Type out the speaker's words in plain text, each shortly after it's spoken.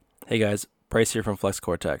Hey guys, Bryce here from Flex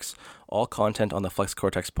Cortex. All content on the Flex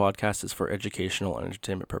Cortex podcast is for educational and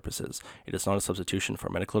entertainment purposes. It is not a substitution for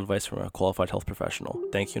medical advice from a qualified health professional.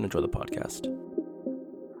 Thank you and enjoy the podcast.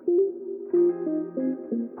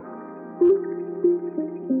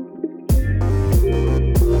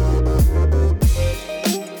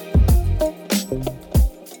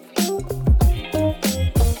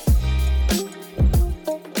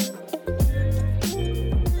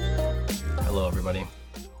 Hello everybody.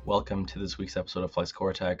 Welcome to this week's episode of Flex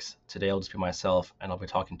Cortex. Today I'll just be myself and I'll be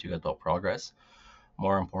talking to you guys about progress.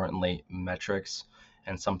 More importantly, metrics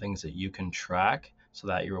and some things that you can track so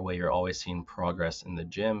that you're always seeing progress in the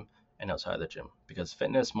gym and outside the gym. Because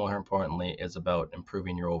fitness, more importantly, is about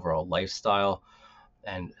improving your overall lifestyle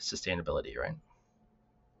and sustainability, right?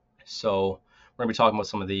 So we're going to be talking about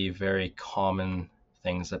some of the very common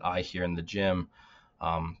things that I hear in the gym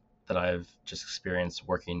that I've just experienced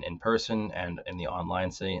working in person and in the online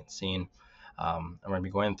scene. I'm going to be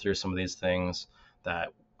going through some of these things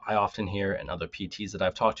that I often hear and other PTs that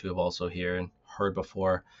I've talked to have also heard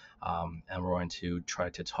before. And we're going to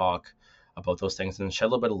try to talk about those things and shed a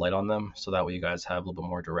little bit of light on them so that way you guys have a little bit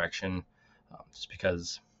more direction. Just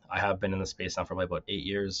because I have been in the space now for about 8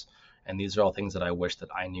 years, and these are all things that I wish that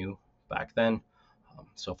I knew back then.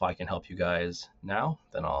 So if I can help you guys now,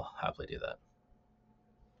 then I'll happily do that.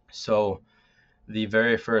 So the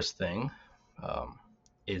very first thing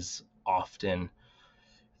is often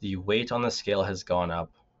the weight on the scale has gone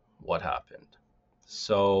up. What happened?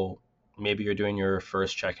 So maybe you're doing your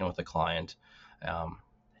first check-in with a client,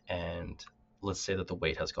 and let's say that the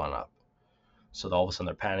weight has gone up. So all of a sudden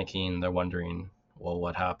they're panicking. They're wondering, well,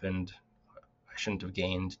 what happened? I shouldn't have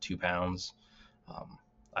gained 2 pounds.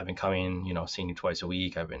 I've been coming, seeing you twice a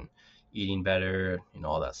week. I've been eating better,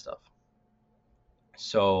 all that stuff.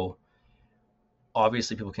 So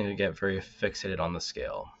obviously people can get very fixated on the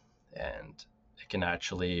scale, and it can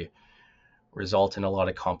actually result in a lot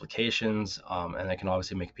of complications, and it can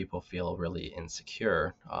obviously make people feel really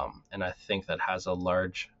insecure. And I think that has a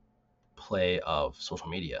large play of social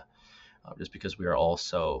media, just because we are all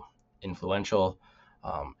so influential,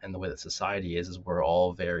 and the way that society is we're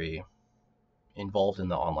all very involved in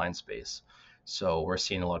the online space. So we're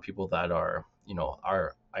seeing a lot of people that are,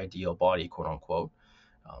 our ideal body, quote unquote,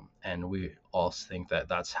 and we all think that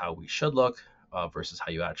that's how we should look versus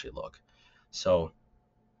how you actually look. So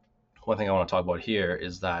one thing I want to talk about here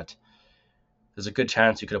is that there's a good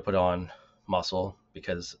chance you could have put on muscle,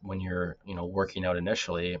 because when you're, working out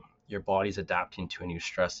initially, your body's adapting to a new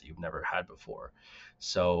stress that you've never had before.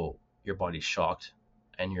 So your body's shocked,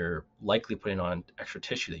 and you're likely putting on extra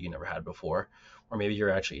tissue that you never had before, or maybe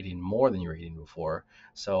you're actually eating more than you were eating before.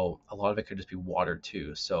 So a lot of it could just be water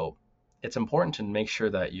too. So it's important to make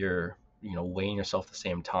sure that you're, weighing yourself at the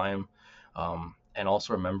same time. And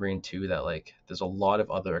also remembering too that there's a lot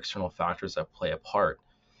of other external factors that play a part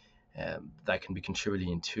that can be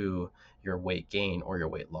contributing to your weight gain or your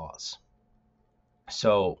weight loss.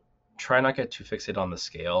 So try not get too fixated on the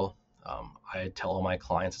scale. I tell all my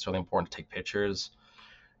clients it's really important to take pictures.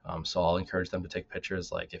 So I'll encourage them to take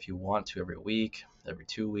pictures, if you want to, every week, every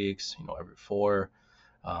 2 weeks, every 4.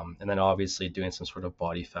 And then obviously doing some sort of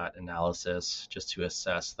body fat analysis just to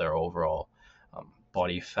assess their overall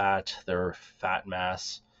body fat, their fat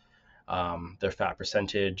mass, their fat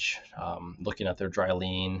percentage, looking at their dry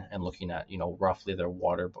lean, and looking at, roughly their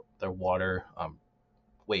water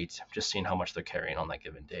weight, just seeing how much they're carrying on that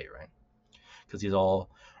given day, right? Because these all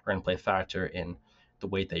are going to play a factor in the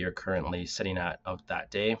weight that you're currently sitting at of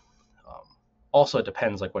that day. Also, it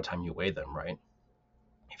depends what time you weigh them, right?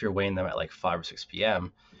 If you're weighing them at 5 or 6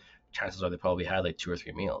 p.m., chances are they probably had 2 or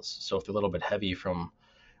 3 meals. So if they're a little bit heavy from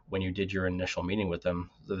when you did your initial meeting with them,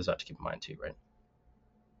 there's that to keep in mind too, right?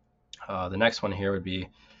 The next one here would be,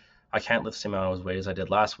 I can't lift the same amount of weight as I did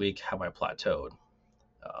last week. Have I plateaued?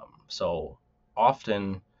 So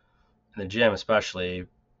often in the gym, especially,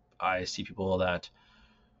 I see people that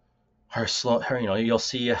are slow. You'll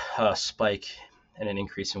see a spike and an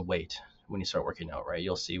increase in weight when you start working out, right?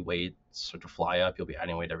 You'll see weight start to fly up. You'll be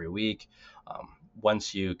adding weight every week.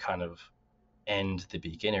 Once you kind of end the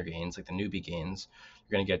beginner gains, the newbie gains,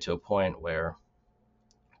 you're going to get to a point where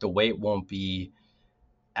the weight won't be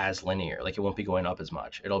as linear. It won't be going up as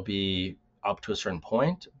much. It'll be up to a certain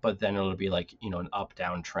point, but then it'll be an up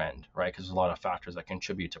down trend, right? Because there's a lot of factors that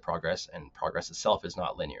contribute to progress, and progress itself is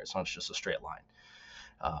not linear. It's not just a straight line.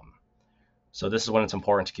 So this is when it's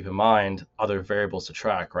important to keep in mind other variables to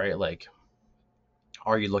track, right?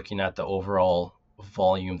 Are you looking at the overall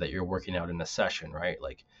volume that you're working out in a session, right?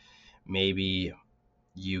 Maybe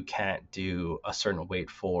you can't do a certain weight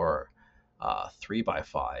for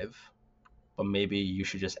 3x5, but maybe you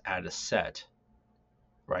should just add a set,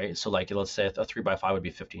 right? So like let's say a 3x5 would be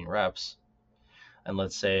 15 reps, and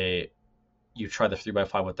let's say you try the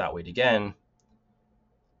 3x5 with that weight again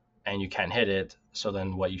and you can't hit it. So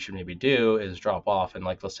then what you should maybe do is drop off and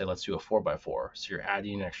like let's do a 4x4. So you're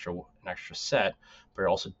adding an extra set, but you're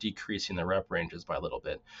also decreasing the rep ranges by a little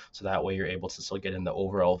bit. So that way you're able to still get in the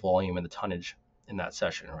overall volume and the tonnage in that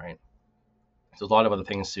session, right? So there's a lot of other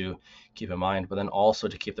things to keep in mind, but then also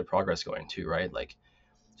to keep the progress going too, right? Like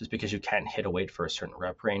just because you can't hit a weight for a certain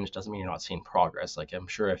rep range doesn't mean you're not seeing progress. Like I'm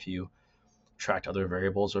sure if you tracked other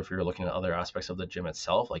variables or if you're looking at other aspects of the gym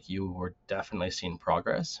itself, like you were definitely seeing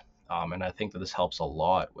progress. And I think that this helps a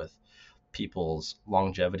lot with people's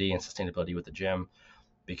longevity and sustainability with the gym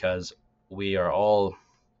because we are all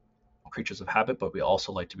creatures of habit, but we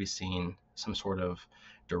also like to be seeing some sort of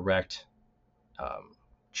direct um,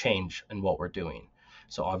 change in what we're doing.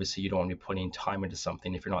 So obviously you don't want to be putting time into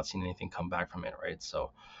something if you're not seeing anything come back from it, right?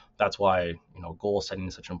 So that's why goal setting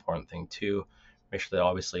is such an important thing too. Make sure that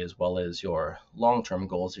obviously as well as your long-term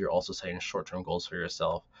goals, you're also setting short-term goals for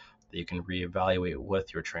yourself that you can reevaluate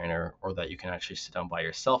with your trainer or that you can actually sit down by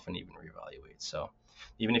yourself and even reevaluate. So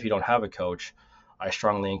even if you don't have a coach, I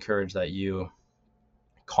strongly encourage that you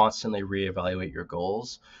constantly reevaluate your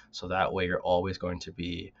goals so that way you're always going to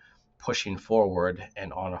be pushing forward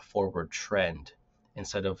and on a forward trend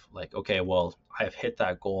instead of like, okay, well, I've hit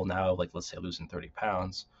that goal now, like let's say losing 30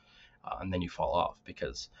 pounds, and then you fall off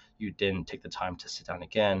because you didn't take the time to sit down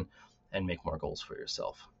again and make more goals for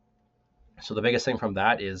yourself. So the biggest thing from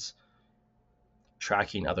that is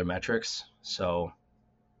tracking other metrics. So,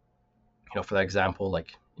 for that example,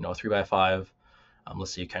 like, 3x5,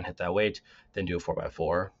 let's say you can't hit that weight, then do a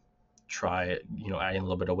 4x4. Try adding a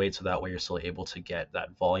little bit of weight so that way you're still able to get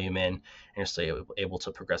that volume in and you're still able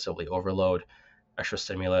to progressively overload, extra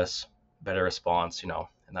stimulus, better response, and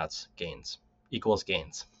that's gains equals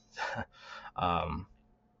gains. um,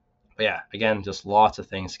 but yeah, again, just lots of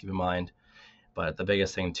things to keep in mind, but the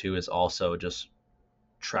biggest thing too is also just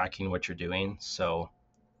tracking what you're doing. So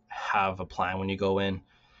have a plan when you go in,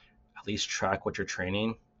 at least track what you're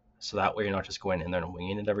training so that way you're not just going in there and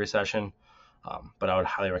winging it every session. But I would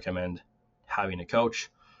highly recommend having a coach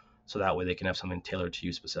so that way they can have something tailored to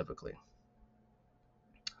you specifically.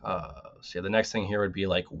 So yeah, the next thing here would be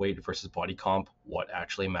like weight versus body comp, what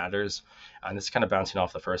actually matters. And this is kind of bouncing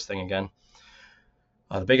off the first thing again.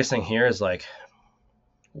 The biggest thing here is like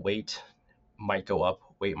weight might go up,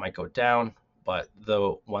 weight might go down, but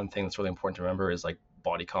the one thing that's really important to remember is like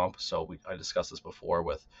body comp. So I discussed this before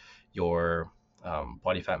with your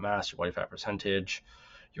body fat mass, your body fat percentage,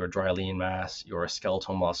 your dry lean mass, your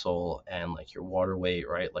skeletal muscle, and like your water weight,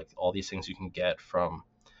 right? Like all these things you can get from,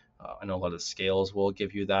 I know a lot of scales will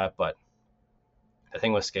give you that, but the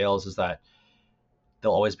thing with scales is that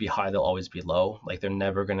they'll always be high, they'll always be low. Like they're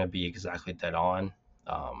never going to be exactly dead on.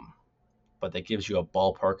 But that gives you a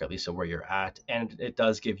ballpark, at least of where you're at. And it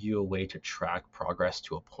does give you a way to track progress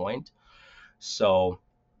to a point. So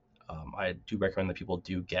I do recommend that people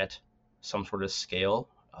do get some sort of scale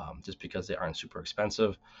just because they aren't super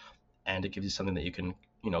expensive. And it gives you something that you can,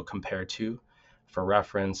 compare to for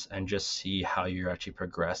reference and just see how you're actually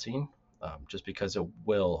progressing, just because it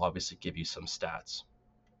will obviously give you some stats.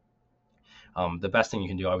 The best thing you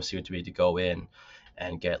can do obviously would be to go in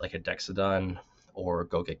and get like a DEXA done or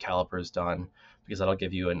go get calipers done because that'll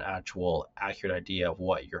give you an actual accurate idea of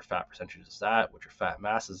what your fat percentage is at, what your fat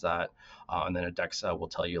mass is at, and then a DEXA will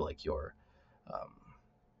tell you like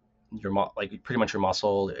like pretty much your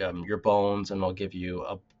muscle, your bones, and it'll give you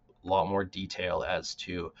a lot more detail as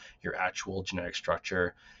to your actual genetic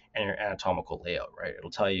structure and your anatomical layout, right?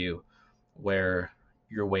 It'll tell you where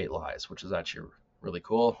your weight lies, which is actually really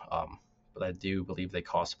cool. But I do believe they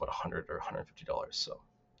cost about $100 or $150. So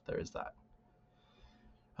there is that.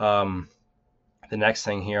 The next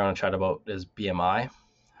thing here I want to chat about is BMI.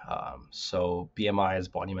 So BMI is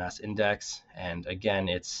body mass index. And again,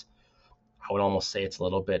 I would almost say it's a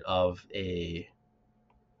little bit of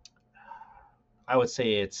I would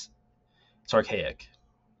say it's archaic.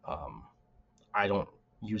 I don't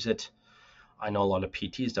use it. I know a lot of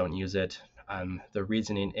PTs don't use it. The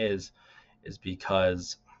reasoning is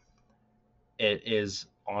because it is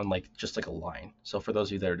on like just like a line. So for those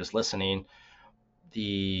of you that are just listening,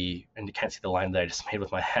 and you can't see the line that I just made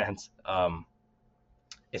with my hands,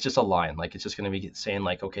 it's just a line. Like it's just going to be saying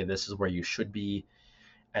like, okay, this is where you should be,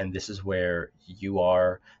 and this is where you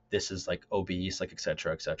are. This is like obese, like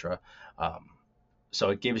etc. etc. So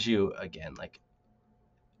it gives you again like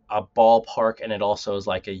a ballpark, and it also is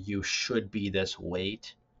like you should be this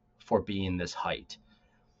weight for being this height.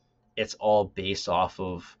 It's all based off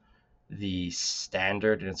of the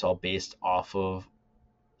standard, and it's all based off of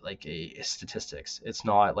like a statistics. It's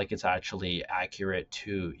not like it's actually accurate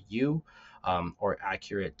to you, or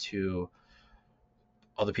accurate to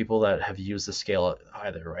other people that have used the scale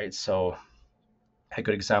either, right? So a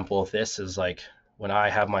good example of this is like when I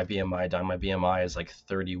have my BMI done, my BMI is like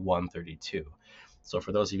 31, 32. So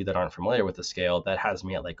for those of you that aren't familiar with the scale, that has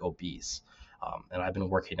me at like obese. And I've been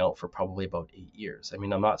working out for probably about 8 years. I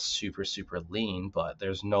mean, I'm not super, super lean, but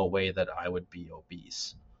there's no way that I would be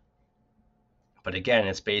obese. But again,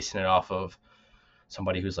 it's basing it off of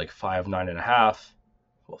somebody who's like 5'9.5",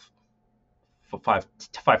 well,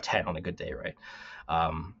 5'10" on a good day, right?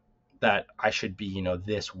 Um, that I should be,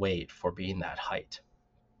 this weight for being that height.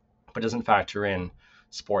 But doesn't factor in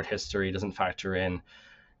sport history, doesn't factor in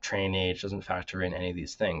train age, doesn't factor in any of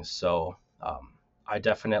these things. So I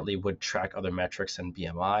definitely would track other metrics than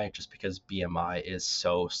BMI, just because BMI is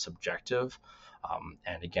so subjective.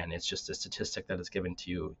 And again, it's just a statistic that is given to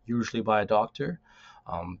you usually by a doctor,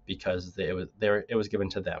 because it was given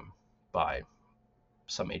to them by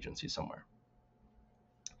some agency somewhere.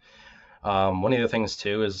 One of the things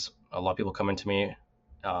too is a lot of people come into me,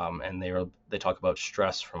 and they talk about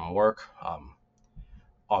stress from work.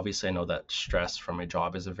 Obviously, I know that stress from a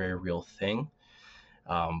job is a very real thing.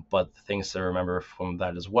 But the things to remember from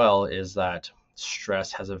that as well is that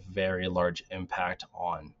stress has a very large impact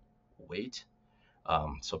on weight.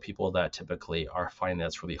 So people that typically are finding that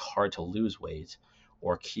it's really hard to lose weight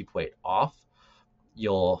or keep weight off,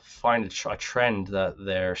 you'll find a trend that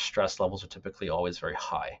their stress levels are typically always very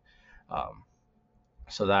high. Um,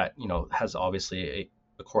 so that has obviously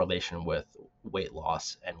a correlation with weight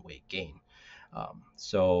loss and weight gain.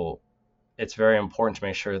 So it's very important to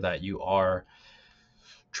make sure that you are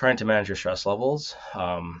trying to manage your stress levels.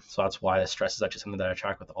 So that's why stress is actually something that I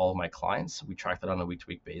track with all of my clients. We track that on a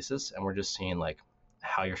week-to-week basis, and we're just seeing like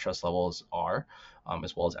how your stress levels are,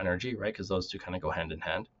 as well as energy, right? Because those two kind of go hand in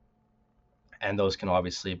hand. And those can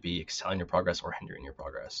obviously be excelling your progress or hindering your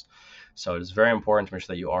progress. So it is very important to make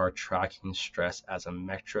sure that you are tracking stress as a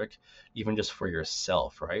metric, even just for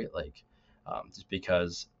yourself, right? Like, just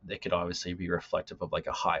because it could obviously be reflective of like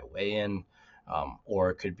a high weigh-in,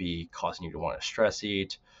 or it could be causing you to want to stress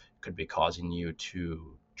eat, could be causing you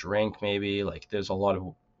to drink maybe. Like, there's a lot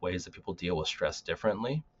of ways that people deal with stress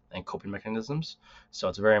differently and coping mechanisms. So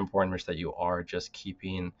it's very important that you are just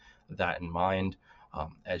keeping that in mind,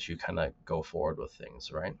 as you kind of go forward with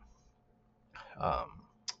things, right? Um,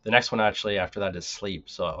 the next one actually after that is sleep.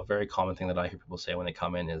 So a very common thing that I hear people say when they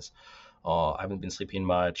come in is, "Oh, I haven't been sleeping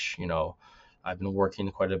much. I've been working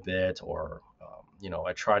quite a bit, or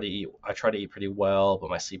I try to eat pretty well, but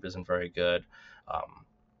my sleep isn't very good."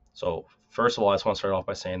 So first of all, I just want to start off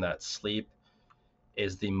by saying that sleep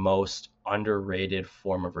is the most underrated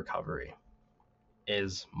form of recovery.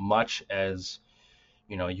 As much as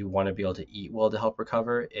you want to be able to eat well to help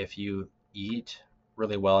recover, if you eat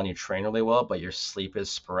really well and you train really well, but your sleep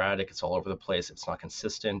is sporadic, it's all over the place, it's not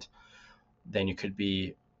consistent, then you could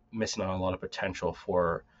be missing on a lot of potential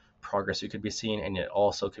for progress you could be seeing, and it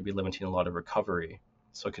also could be limiting a lot of recovery.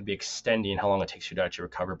 So it could be extending how long it takes you to actually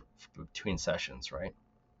recover between sessions, right?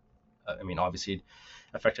 I mean, obviously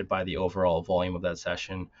affected by the overall volume of that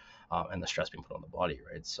session, and the stress being put on the body,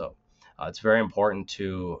 right? So it's very important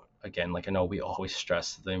to, again, like I know we always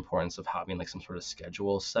stress the importance of having like some sort of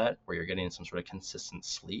schedule set where you're getting some sort of consistent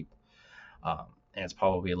sleep. And it's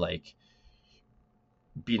probably like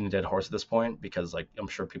beating a dead horse at this point, because like I'm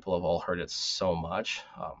sure people have all heard it so much.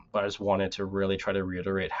 But I just wanted to really try to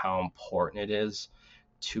reiterate how important it is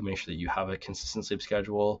to make sure that you have a consistent sleep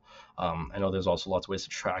schedule. I know there's also lots of ways to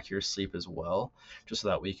track your sleep as well, just so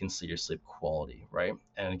that we can see your sleep quality, right?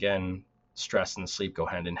 And again, stress and sleep go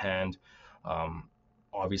hand in hand. Um,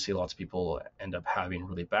 Obviously, lots of people end up having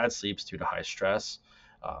really bad sleeps due to high stress,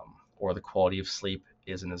 or the quality of sleep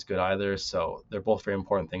isn't as good either. So they're both very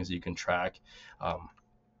important things that you can track,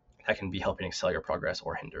 that can be helping excel your progress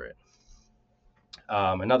or hinder it.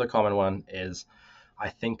 Another common one is, I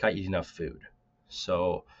think I eat enough food.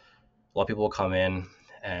 So a lot of people will come in,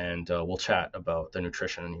 and we'll chat about their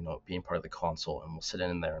nutrition and being part of the consult, and we'll sit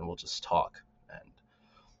in there and we'll just talk. And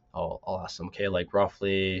I'll ask them, okay, like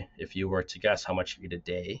roughly, if you were to guess how much you eat a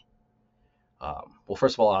day, well,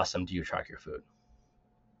 first of all, I'll ask them, do you track your food,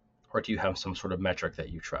 or do you have some sort of metric that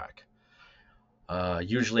you track?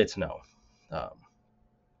 Usually it's no. Um,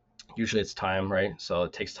 Usually it's time, right? So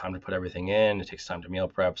it takes time to put everything in. It takes time to meal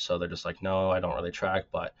prep. So they're just like, no, I don't really track,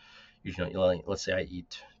 but usually, let's say I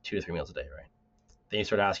eat 2 to 3 meals a day, right? Then you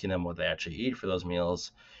start asking them what they actually eat for those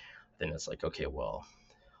meals. Then it's like, okay, well,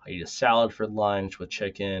 I eat a salad for lunch with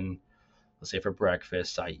chicken. let's say for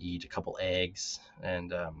breakfast, I eat a couple eggs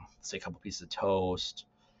and let's say a couple pieces of toast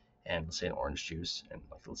and let's say an orange juice and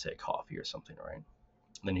like let's say a coffee or something, right? And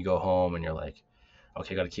then you go home and you're like,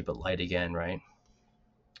 okay, got to keep it light again, right?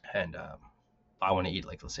 And I want to eat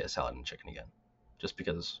like let's say a salad and chicken again, just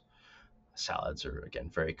because salads are again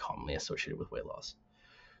very commonly associated with weight loss.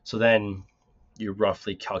 So then you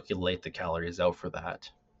roughly calculate the calories out for that,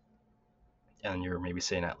 and you're maybe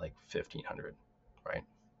saying at like 1,500, right?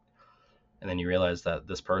 And then you realize that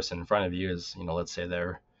this person in front of you is, let's say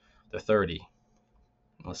they're 30,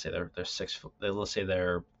 let's say they're 6 foot, let's say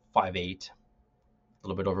they're 5'8", a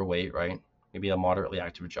little bit overweight, right? Maybe a moderately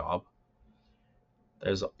active job.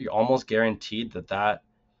 You're almost guaranteed that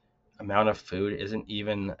amount of food isn't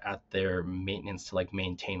even at their maintenance to like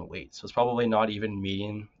maintain weight. So it's probably not even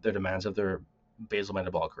meeting their demands of their basal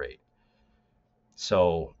metabolic rate.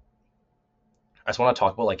 So I just want to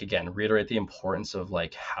talk about like again, reiterate the importance of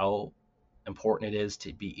like how important it is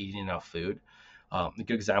to be eating enough food. A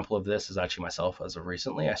good example of this is actually myself. As of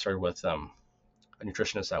recently, I started with a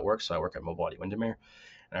nutritionist at work. So I work at Mobody Windermere,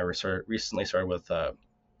 and I recently started with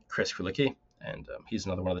Chris Kulicki, and he's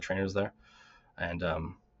another one of the trainers there. And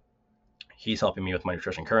he's helping me with my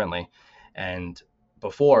nutrition currently. And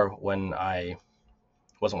before, when I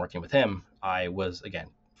wasn't working with him, I was, again,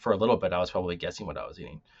 for a little bit, I was probably guessing what I was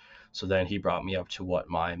eating. So then he brought me up to what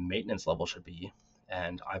my maintenance level should be.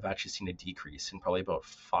 And I've actually seen a decrease in probably about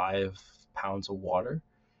 5 pounds of water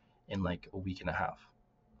in like a week and a half.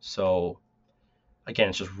 So again,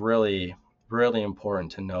 it's just really, really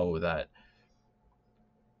important to know that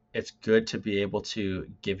it's good to be able to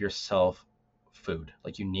give yourself food.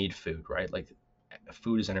 Like you need food, right? Like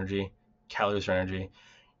food is energy, calories are energy.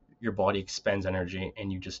 Your body expends energy,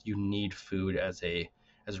 and you need food as a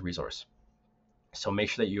resource. So make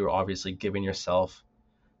sure that you're obviously giving yourself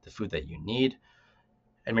the food that you need,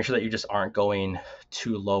 and make sure that you just aren't going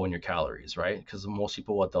too low in your calories, right? Because most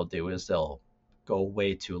people, what they'll do is they'll go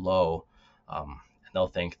way too low, and they'll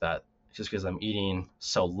think that just because I'm eating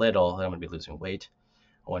so little, that I'm going to be losing weight,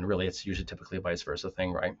 when really it's usually typically a vice versa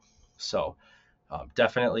thing, right? So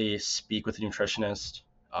definitely speak with a nutritionist,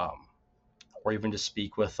 or even just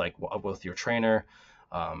speak with your trainer,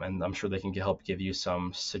 and I'm sure they can help give you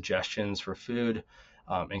some suggestions for food,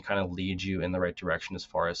 and kind of lead you in the right direction as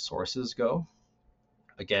far as sources go.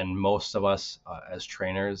 Again, most of us as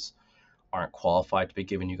trainers aren't qualified to be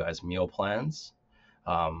giving you guys meal plans,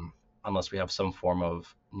 unless we have some form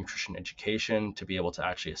of nutrition education to be able to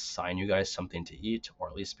actually assign you guys something to eat, or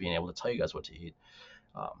at least being able to tell you guys what to eat.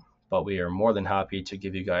 But we are more than happy to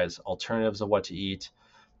give you guys alternatives of what to eat,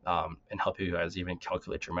 and help you guys even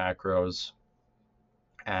calculate your macros,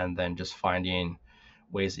 and then just finding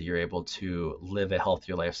ways that you're able to live a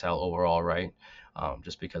healthier lifestyle overall, right?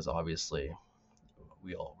 Just because obviously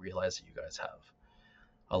we all realize that you guys have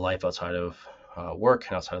a life outside of work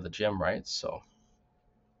and outside of the gym, right? So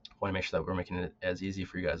I want to make sure that we're making it as easy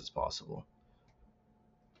for you guys as possible.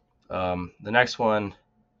 The next one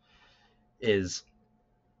is,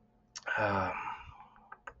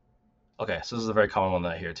 okay, so this is a very common one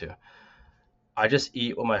that I hear too. I just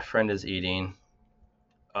eat what my friend is eating,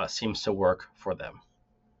 seems to work for them.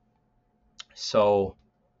 So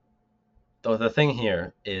the thing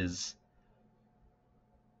here is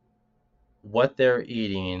what they're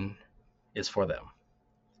eating is for them.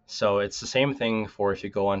 So it's the same thing for if you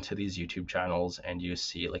go onto these YouTube channels and you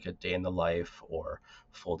see like a day in the life or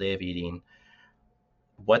full day of eating.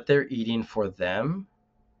 What they're eating for them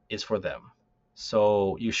is for them.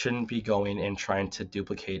 So you shouldn't be going and trying to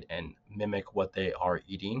duplicate and mimic what they are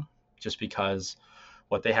eating, just because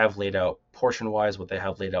what they have laid out portion wise, what they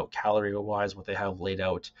have laid out calorie wise, what they have laid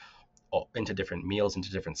out into different meals,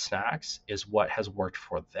 into different snacks, is what has worked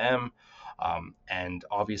for them. And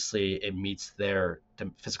obviously it meets their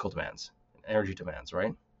physical demands, energy demands,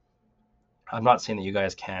 right? I'm not saying that you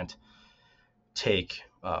guys can't take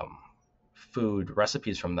food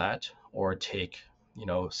recipes from that, or take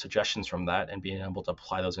suggestions from that and being able to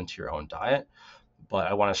apply those into your own diet. But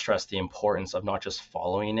I want to stress the importance of not just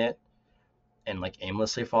following it and like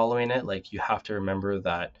aimlessly following it. Like you have to remember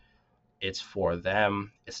that it's for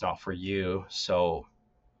them, it's not for you. So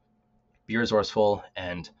be resourceful,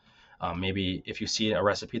 and maybe if you see a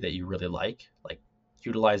recipe that you really like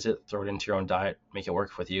utilize it, throw it into your own diet, make it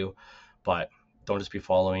work with you. But don't just be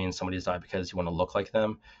following somebody's diet because you want to look like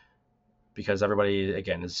them, because everybody,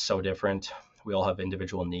 again, is so different. We all have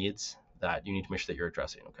individual needs that you need to make sure that you're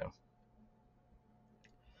addressing, okay?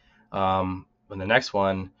 And the next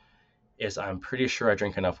one is, I'm pretty sure I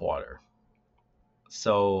drink enough water.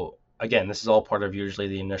 So again, this is all part of usually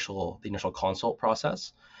the initial consult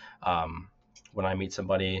process. When I meet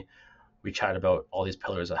somebody, we chat about all these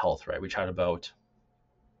pillars of health, right? We chat about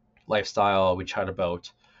lifestyle, we chat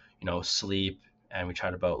about, sleep, and we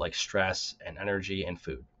chat about like stress and energy and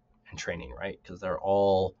food and training, right? Because they're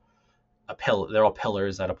all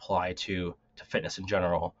pillars that apply to fitness in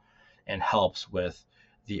general and helps with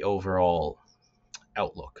the overall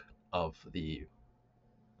outlook of the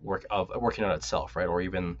work of working out itself, right? Or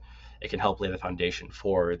even it can help lay the foundation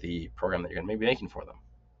for the program that you're going to be making for them.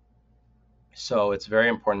 So it's very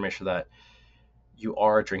important to make sure that you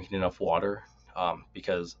are drinking enough water,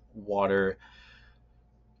 because water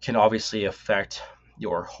can obviously affect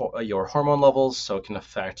your hormone levels. So it can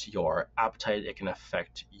affect your appetite. It can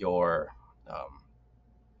affect um,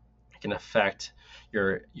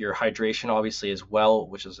 your hydration obviously as well,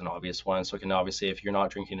 which is an obvious one. So it can obviously, if you're not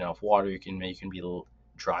drinking enough water, you can be a little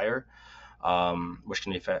drier, which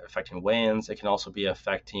can be affecting weigh-ins. It can also be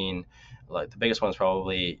affecting, like the biggest one is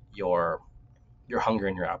probably your hunger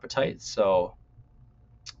and your appetite. So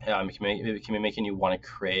it can be making you want to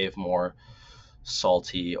crave more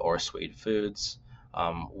salty or sweet foods,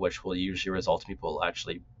 which will usually result in people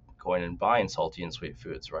actually going and buying salty and sweet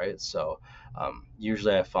foods, right? So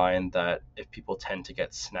usually I find that if people tend to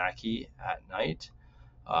get snacky at night,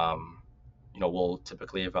 um, we'll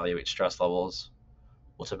typically evaluate stress levels.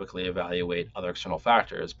 We'll typically evaluate other external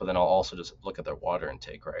factors, but then I'll also just look at their water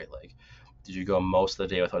intake, right? Like, did you go most of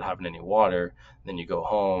the day without having any water? Then you go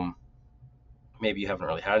home, maybe you haven't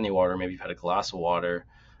really had any water, maybe you've had a glass of water,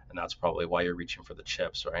 and that's probably why you're reaching for the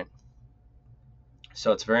chips, right?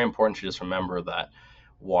 So it's very important to just remember that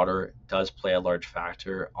water does play a large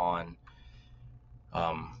factor on,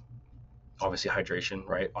 um, obviously hydration,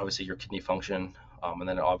 right? Obviously your kidney function, and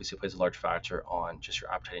then it obviously plays a large factor on just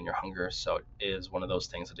your appetite and your hunger. So it is one of those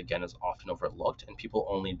things that again is often overlooked, and people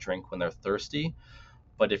only drink when they're thirsty.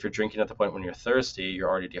 But if you're drinking at the point when you're thirsty, you're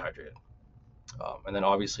already dehydrated. And then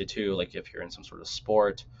obviously too, like if you're in some sort of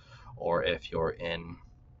sport, or if you're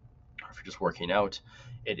just working out,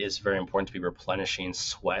 it is very important to be replenishing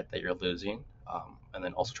sweat that you're losing, and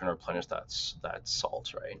then also trying to replenish that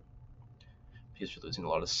salt, right? Because you're losing a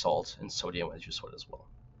lot of salt and sodium as you sweat as well.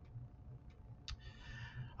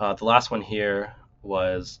 The last one here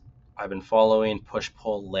was, I've been following push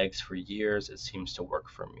pull legs for years. It seems to work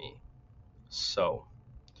for me. So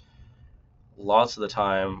lots of the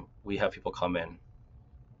time we have people come in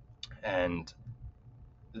and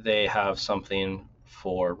they have something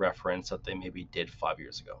for reference that they maybe did 5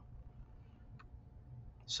 years ago.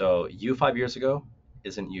 So you 5 years ago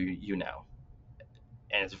isn't you now.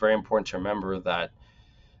 And it's very important to remember that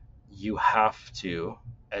you have to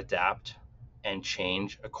adapt and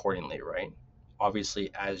change accordingly, right?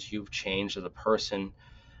 Obviously, as you've changed as a person,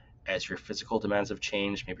 as your physical demands have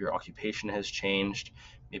changed, maybe your occupation has changed,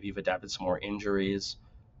 maybe you've adapted some more injuries,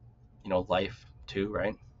 life too,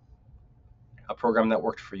 right? A program that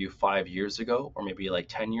worked for you 5 years ago, or maybe like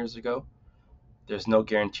 10 years ago, there's no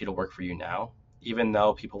guarantee to work for you now, even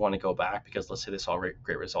though people want to go back because let's say they saw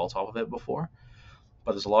great results off of it before.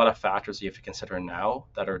 But there's a lot of factors you have to consider now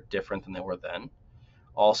that are different than they were then.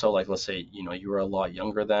 Also, like let's say, you were a lot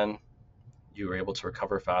younger then, you were able to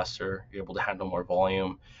recover faster, you're able to handle more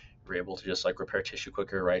volume, you're able to just like repair tissue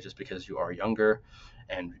quicker, right? Just because you are younger.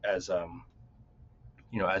 And as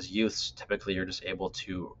youths, typically you're just able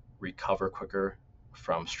to recover quicker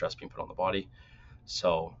from stress being put on the body.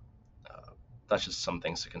 So that's just some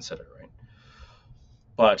things to consider, right?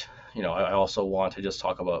 But I also want to just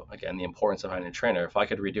talk about again the importance of having a trainer. If I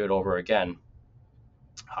could redo it over again,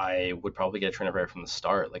 I would probably get a trainer right from the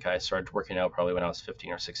start. Like I started working out probably when I was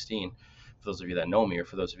 15 or 16. For those of you that know me, or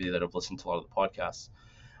for those of you that have listened to a lot of the podcasts,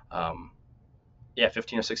 yeah,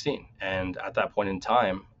 15 or 16. And at that point in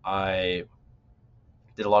time, I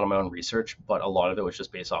did a lot of my own research, but a lot of it was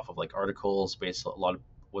just based off of like articles. A lot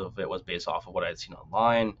of it was based off of what I had seen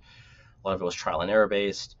online. A lot of it was trial and error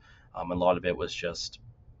based. And a lot of it was just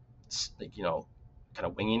like, kind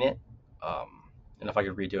of winging it. And if I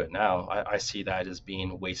could redo it now, I see that as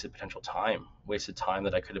being wasted time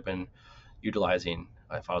that I could have been utilizing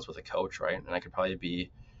if I was with a coach, right? And I could probably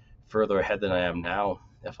be further ahead than I am now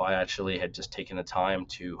if I actually had just taken the time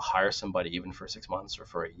to hire somebody, even for 6 months or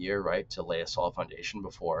for a year, right, to lay a solid foundation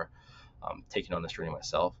before taking on this journey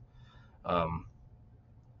myself.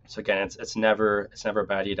 So again, it's never a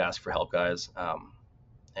bad idea to ask for help, guys.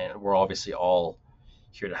 And we're obviously all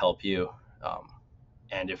here to help you.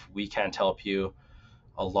 And if we can't help you,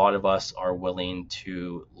 a lot of us are willing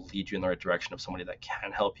to lead you in the right direction of somebody that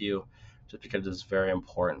can help you, just because it's very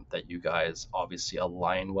important that you guys obviously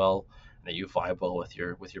align well and that you vibe well with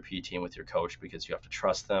your PT and with your coach, because you have to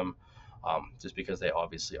trust them, just because they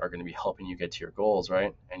obviously are going to be helping you get to your goals,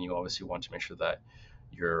 right? And you obviously want to make sure that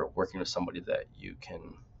you're working with somebody that you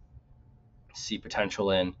can see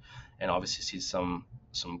potential in, and obviously see some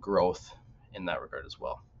growth in that regard as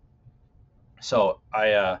well. So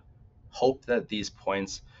I hope that these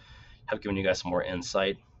points have given you guys some more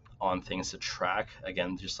insight on things to track.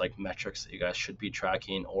 Again, just like metrics that you guys should be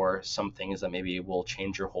tracking, or some things that maybe will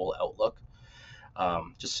change your whole outlook.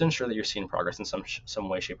 Just to ensure that you're seeing progress in some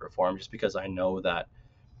way, shape, or form. Just because I know that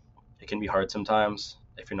it can be hard sometimes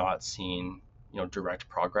if you're not seeing direct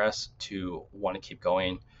progress to want to keep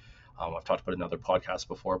going. I've talked about another podcast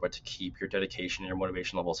before, but to keep your dedication and your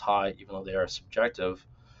motivation levels high, even though they are subjective,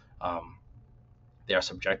 um,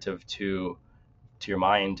 to your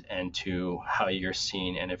mind and to how you're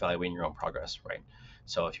seeing and evaluating your own progress, right?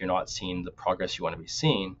 So if you're not seeing the progress you want to be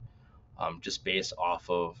seeing, just based off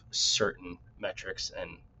of certain metrics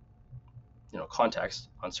and context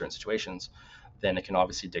on certain situations, then it can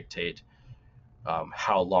obviously dictate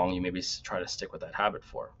how long you maybe try to stick with that habit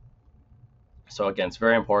for. So again, it's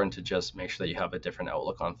very important to just make sure that you have a different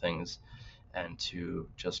outlook on things and to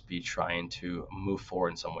just be trying to move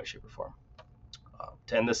forward in some way, shape, or form.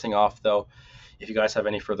 To end this thing off, though, if you guys have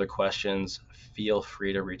any further questions, feel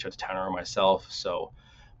free to reach out to Tanner or myself. So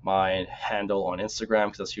my handle on Instagram,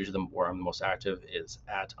 because that's usually where I'm the most active, is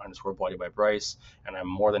 @_BodyByBryce, and I'm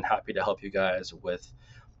more than happy to help you guys with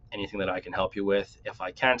anything that I can help you with. If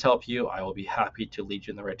I can't help you, I will be happy to lead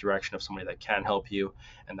you in the right direction of somebody that can help you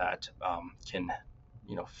and that can,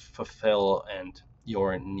 fulfill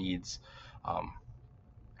your needs,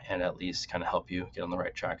 and at least kind of help you get on the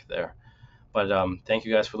right track there. But thank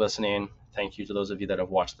you guys for listening. Thank you to those of you that have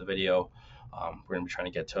watched the video. We're going to be trying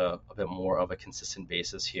to get to a bit more of a consistent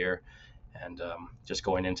basis here. And just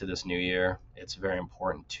going into this new year, it's very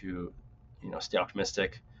important to, stay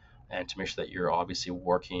optimistic and to make sure that you're obviously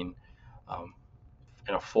working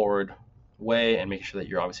in a forward way and making sure that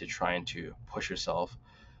you're obviously trying to push yourself,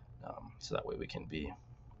 so that way we can be,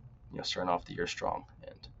 starting off the year strong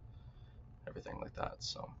and everything like that.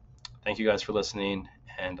 So thank you guys for listening,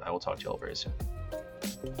 and I will talk to you all very soon.